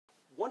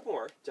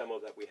more demo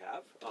that we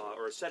have,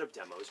 or a set of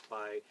demos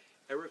by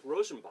Eric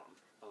Rosenbaum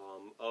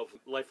of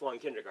Lifelong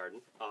Kindergarten.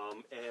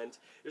 And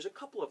there's a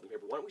couple of them here,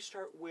 but why don't we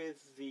start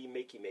with the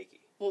MakeyMakey?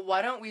 Well,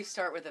 why don't we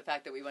start with the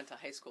fact that we went to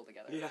high school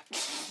together? Yeah.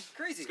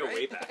 Crazy, Let's go right?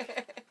 way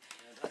back.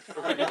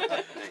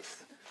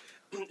 Nice.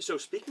 So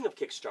speaking of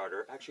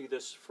Kickstarter, actually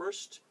this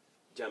first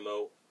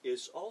demo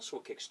is also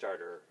a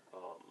Kickstarter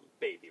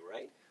baby,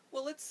 right?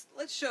 Well,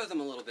 let's show them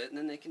a little bit, and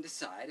then they can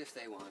decide if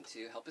they want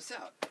to help us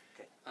out.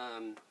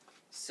 Okay.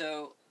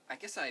 So I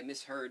guess I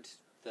misheard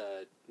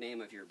the name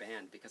of your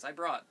band because I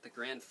brought the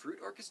Grant Fruit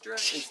Orchestra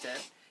instead.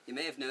 You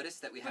may have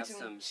noticed that we have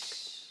some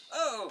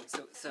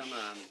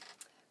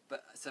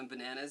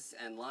bananas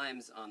and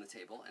limes on the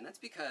table, and that's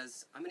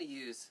because I'm going to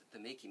use the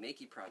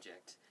MakeyMakey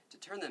project to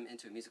turn them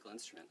into a musical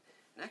instrument.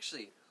 And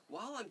actually,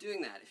 while I'm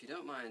doing that, if you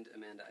don't mind,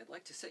 Amanda, I'd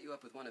like to set you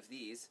up with one of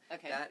these.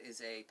 Okay. That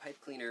is a pipe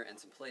cleaner and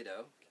some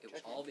Play-Doh. It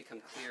will all become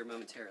clear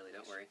momentarily,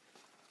 don't worry.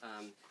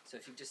 So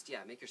if you just,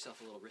 make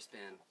yourself a little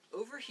wristband.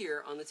 Over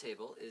here on the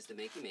table is the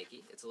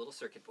MakeyMakey. It's a little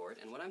circuit board,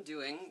 and what I'm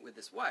doing with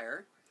this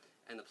wire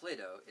and the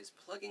Play-Doh is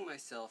plugging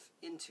myself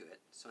into it.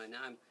 So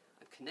now I'm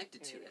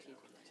connected to it.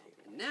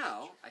 And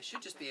now, I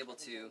should just be able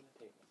to...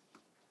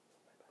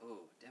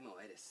 Oh,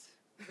 demoitis.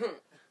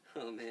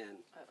 Oh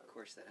man, of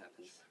course that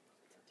happens.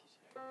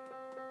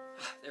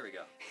 There we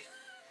go.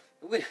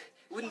 It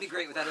wouldn't be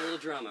great without a little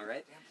drama,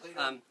 right?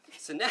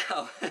 So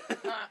now,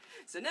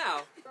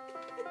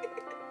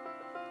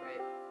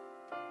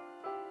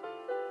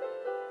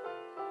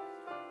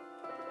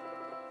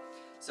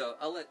 so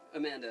I'll let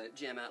Amanda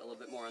jam out a little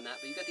bit more on that,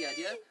 but you got the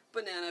idea.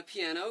 Banana,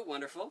 piano,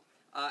 wonderful.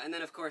 And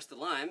then of course the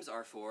limes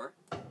are for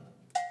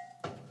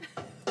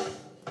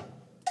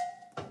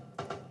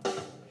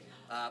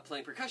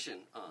playing percussion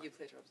on. You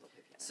play drums, I'll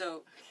play piano.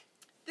 So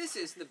this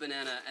is the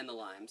banana and the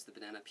limes, the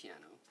banana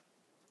piano.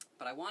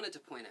 But I wanted to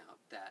point out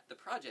that the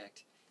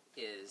project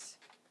is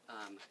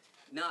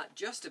not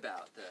just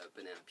about the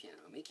banana piano.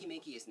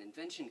 MakeyMakey is an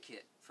invention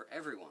kit for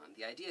everyone.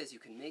 The idea is you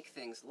can make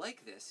things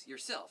like this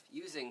yourself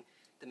using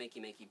the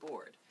MakeyMakey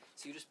board.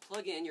 So you just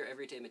plug in your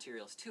everyday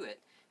materials to it,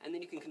 and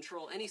then you can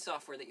control any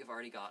software that you've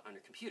already got on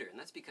your computer. And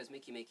that's because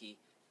MakeyMakey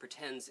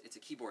pretends it's a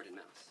keyboard and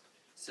mouse.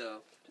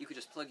 So you could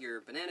just plug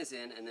your bananas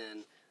in and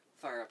then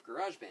fire up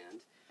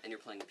GarageBand, and you're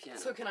playing the piano.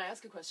 So can I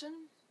ask a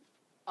question?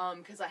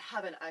 Because I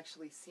haven't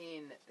actually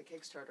seen the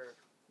Kickstarter.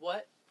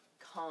 What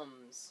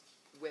comes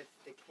with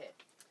the kit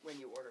when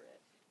you order it?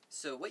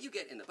 So what you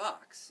get in the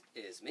box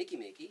is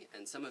MakeyMakey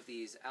and some of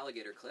these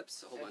alligator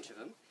clips, a whole bunch of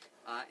them,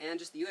 and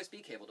just the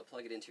USB cable to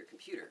plug it into your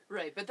computer.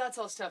 Right, but that's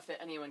all stuff that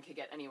anyone could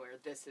get anywhere.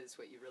 This is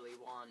what you really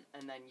want,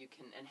 and then you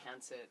can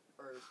enhance it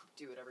or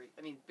do whatever.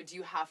 I mean, but do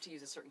you have to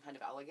use a certain kind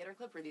of alligator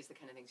clip, or are these the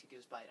kind of things you can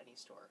just buy at any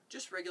store?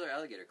 Just regular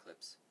alligator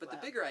clips. But the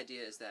bigger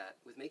idea is that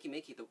with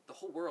MakeyMakey, the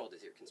whole world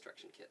is your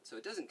construction kit. So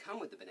it doesn't come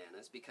with the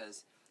bananas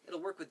because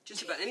it'll work with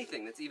just about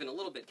anything that's even a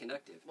little bit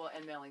conductive. Well,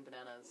 and mailing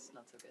bananas,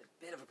 not so good.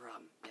 Bit of a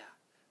problem, yeah.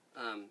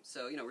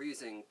 So, we're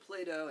using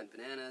Play-Doh and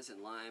bananas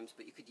and limes,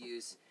 but you could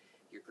use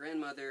your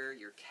grandmother,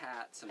 your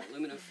cat, some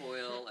aluminum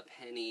foil, a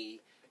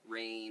penny,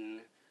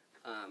 rain,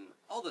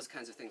 all those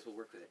kinds of things will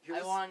work with it.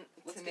 I want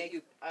to make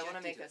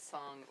a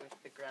song with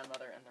the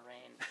grandmother and the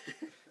rain.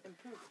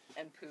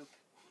 And poop.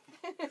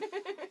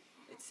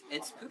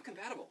 It's poop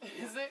compatible.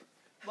 Is it?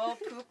 Well,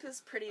 poop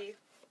is pretty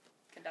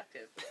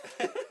conductive.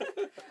 Okay.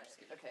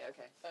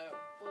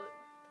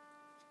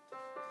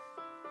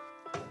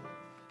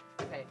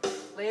 Okay,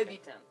 lay a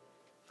beat down.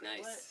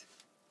 Nice.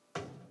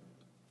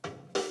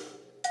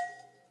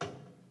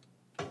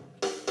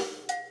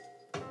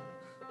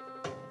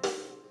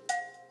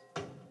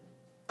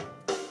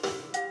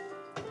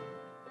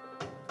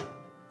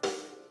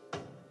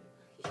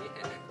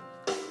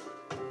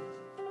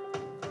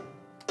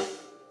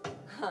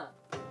 Huh.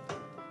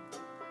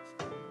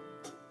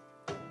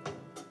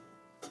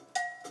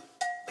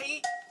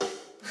 Beat.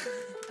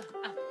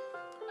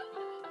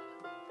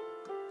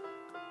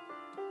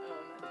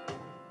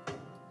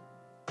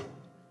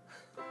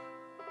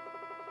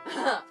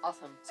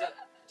 Awesome. So,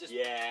 just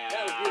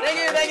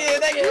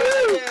Thank you.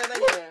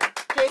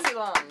 Casey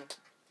Long.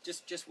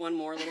 Just one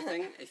more little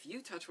thing. If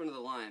you touch one of the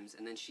limes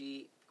and then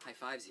she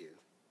high-fives you,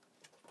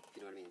 if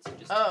you know what I mean. So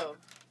just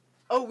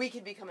Oh, we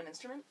could become an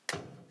instrument?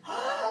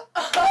 Oh,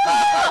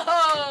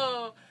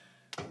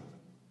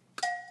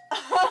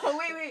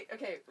 wait.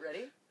 Okay,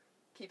 ready?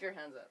 Keep your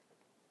hands up.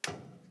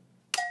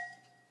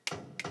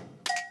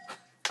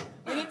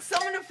 We need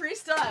someone to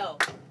freestyle.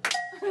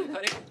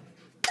 Anybody?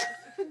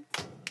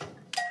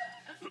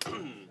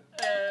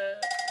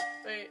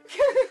 Wait.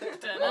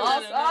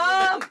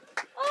 Awesome!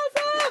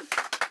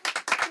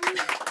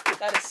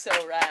 That is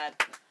so rad.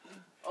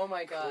 Oh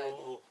my god.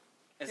 Cool.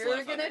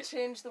 You're gonna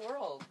change the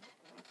world.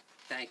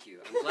 Thank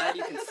you. I'm glad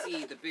you can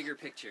see the bigger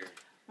picture.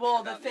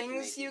 Well, the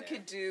things you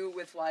could do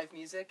with live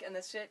music and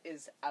this shit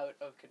is out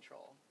of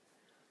control.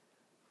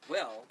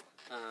 Well,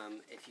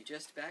 if you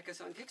just back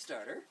us on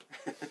Kickstarter,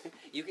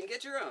 you can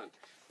get your own.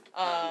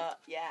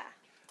 Yeah.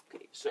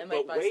 Okay, so, I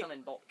might buy some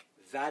in bulk.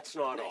 That's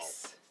not all.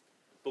 Nice.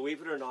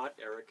 Believe it or not,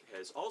 Eric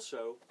has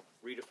also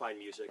redefine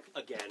music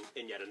again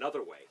in yet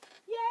another way.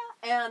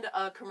 Yeah, and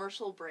a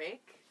commercial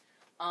break.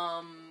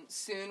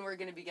 Soon we're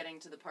going to be getting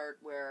to the part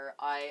where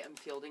I am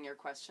fielding your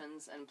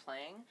questions and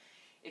playing.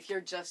 If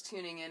you're just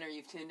tuning in or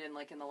you've tuned in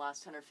like in the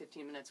last 10 or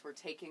 15 minutes, we're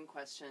taking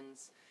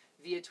questions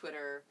via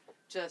Twitter.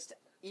 Just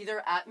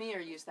either at me or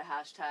use the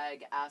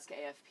hashtag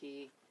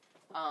AskAFP.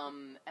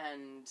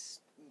 And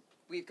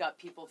we've got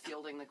people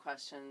fielding the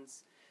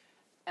questions.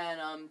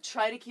 And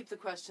try to keep the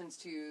questions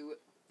to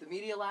the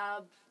Media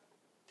Lab,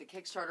 the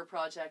Kickstarter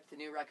project, the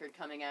new record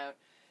coming out.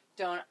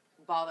 Don't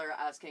bother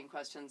asking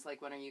questions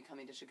like, when are you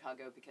coming to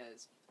Chicago,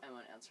 because I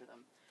won't answer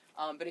them.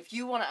 But if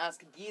you want to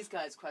ask these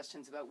guys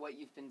questions about what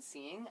you've been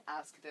seeing,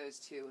 ask those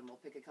too, and we'll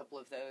pick a couple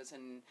of those,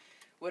 and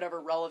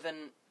whatever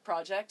relevant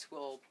project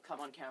will come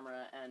on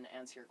camera and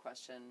answer your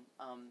question.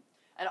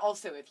 And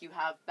also, if you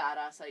have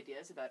badass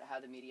ideas about how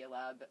the Media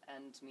Lab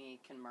and me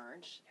can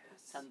merge,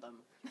 send them.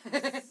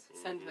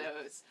 Send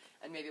those,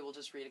 and maybe we'll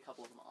just read a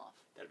couple of them off.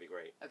 That'd be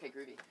great. Okay,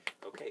 groovy.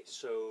 Okay,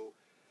 so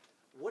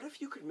what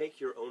if you could make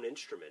your own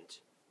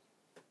instrument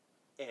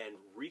and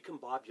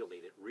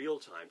recombobulate it real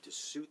time to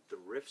suit the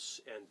riffs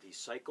and the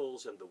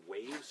cycles and the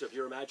waves of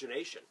your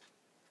imagination?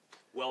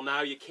 Well,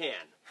 now you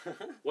can.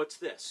 What's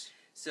this?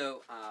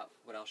 So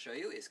what I'll show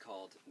you is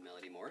called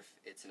MelodyMorph.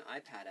 It's an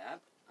iPad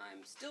app.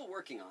 I'm still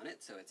working on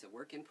it, so it's a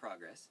work in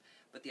progress.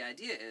 But the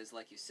idea is,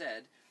 like you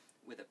said,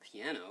 with a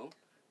piano,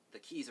 the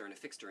keys are in a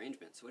fixed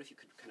arrangement. So what if you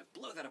could kind of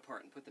blow that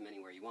apart and put them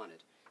anywhere you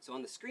wanted? So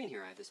on the screen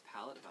here, I have this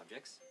palette of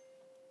objects.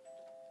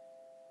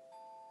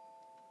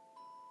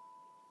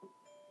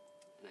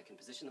 And I can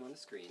position them on the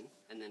screen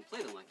and then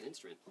play them like an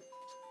instrument.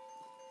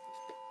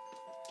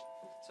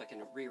 So I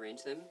can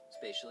rearrange them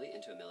spatially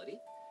into a melody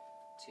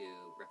to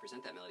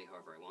represent that melody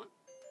however I want.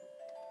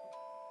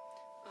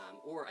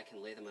 Or I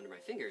can lay them under my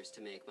fingers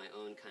to make my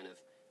own kind of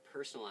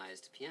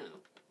personalized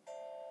piano.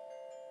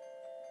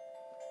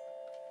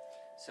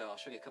 So I'll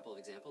show you a couple of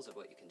examples of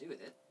what you can do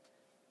with it.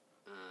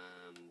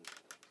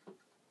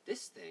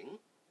 This thing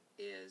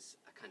is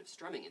a kind of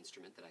strumming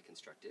instrument that I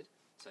constructed.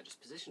 So I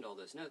just positioned all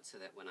those notes so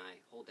that when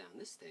I hold down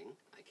this thing,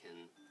 I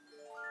can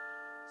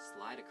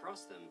slide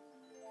across them.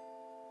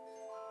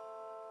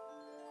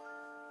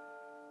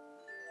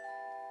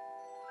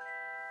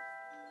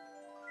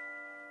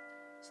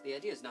 So the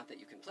idea is not that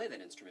you can play that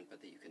instrument, but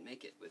that you can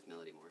make it with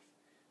MelodyMorph.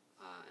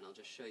 And I'll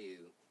just show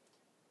you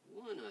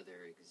one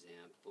other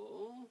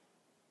example.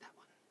 That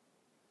one.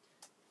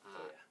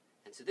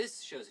 And so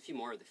this shows a few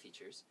more of the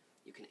features.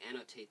 You can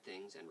annotate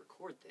things and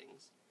record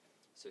things.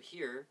 So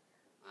here,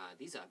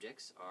 these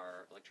objects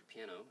are electric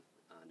piano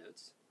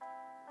notes.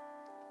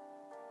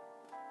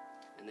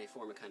 And they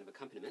form a kind of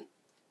accompaniment.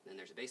 Then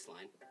there's a bass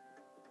line.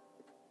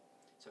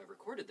 So I've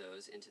recorded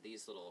those into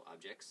these little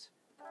objects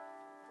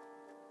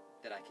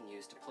that I can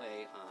use to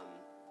play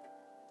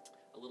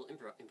a little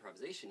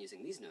improvisation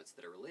using these notes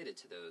that are related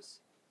to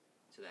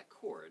that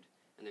chord.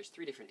 And there's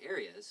 3 different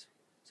areas,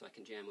 so I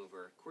can jam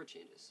over chord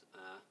changes,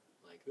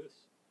 like this.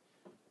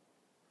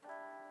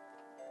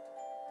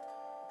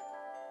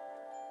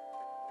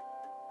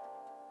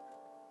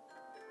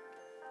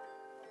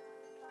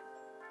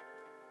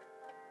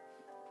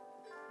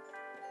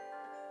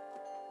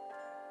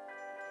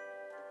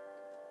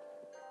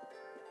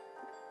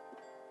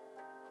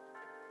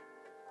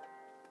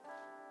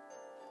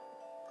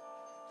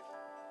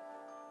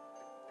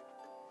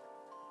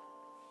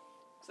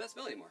 So that's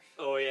MelodyMorph.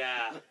 Oh,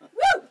 yeah.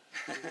 Woo!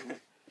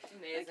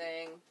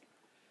 Amazing.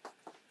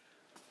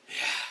 Yeah.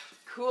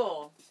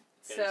 Cool.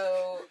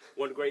 So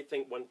one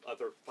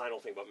other final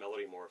thing about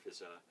MelodyMorph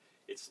is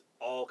it's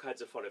all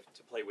kinds of fun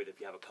to play with if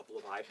you have a couple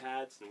of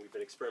iPads, and we've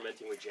been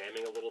experimenting with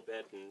jamming a little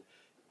bit,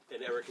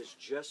 and Eric has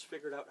just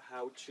figured out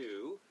how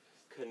to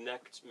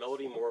connect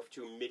MelodyMorph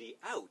to MIDI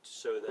out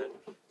so that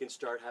you can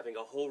start having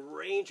a whole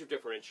range of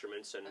different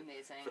instruments, and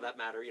amazing. For that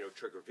matter,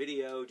 trigger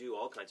video, do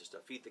all kinds of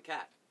stuff, feed the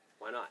cat.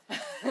 Why not?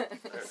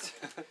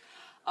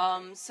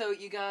 So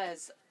you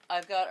guys,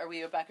 are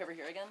we back over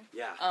here again?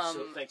 Yeah,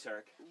 so thanks,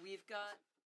 Eric. We've got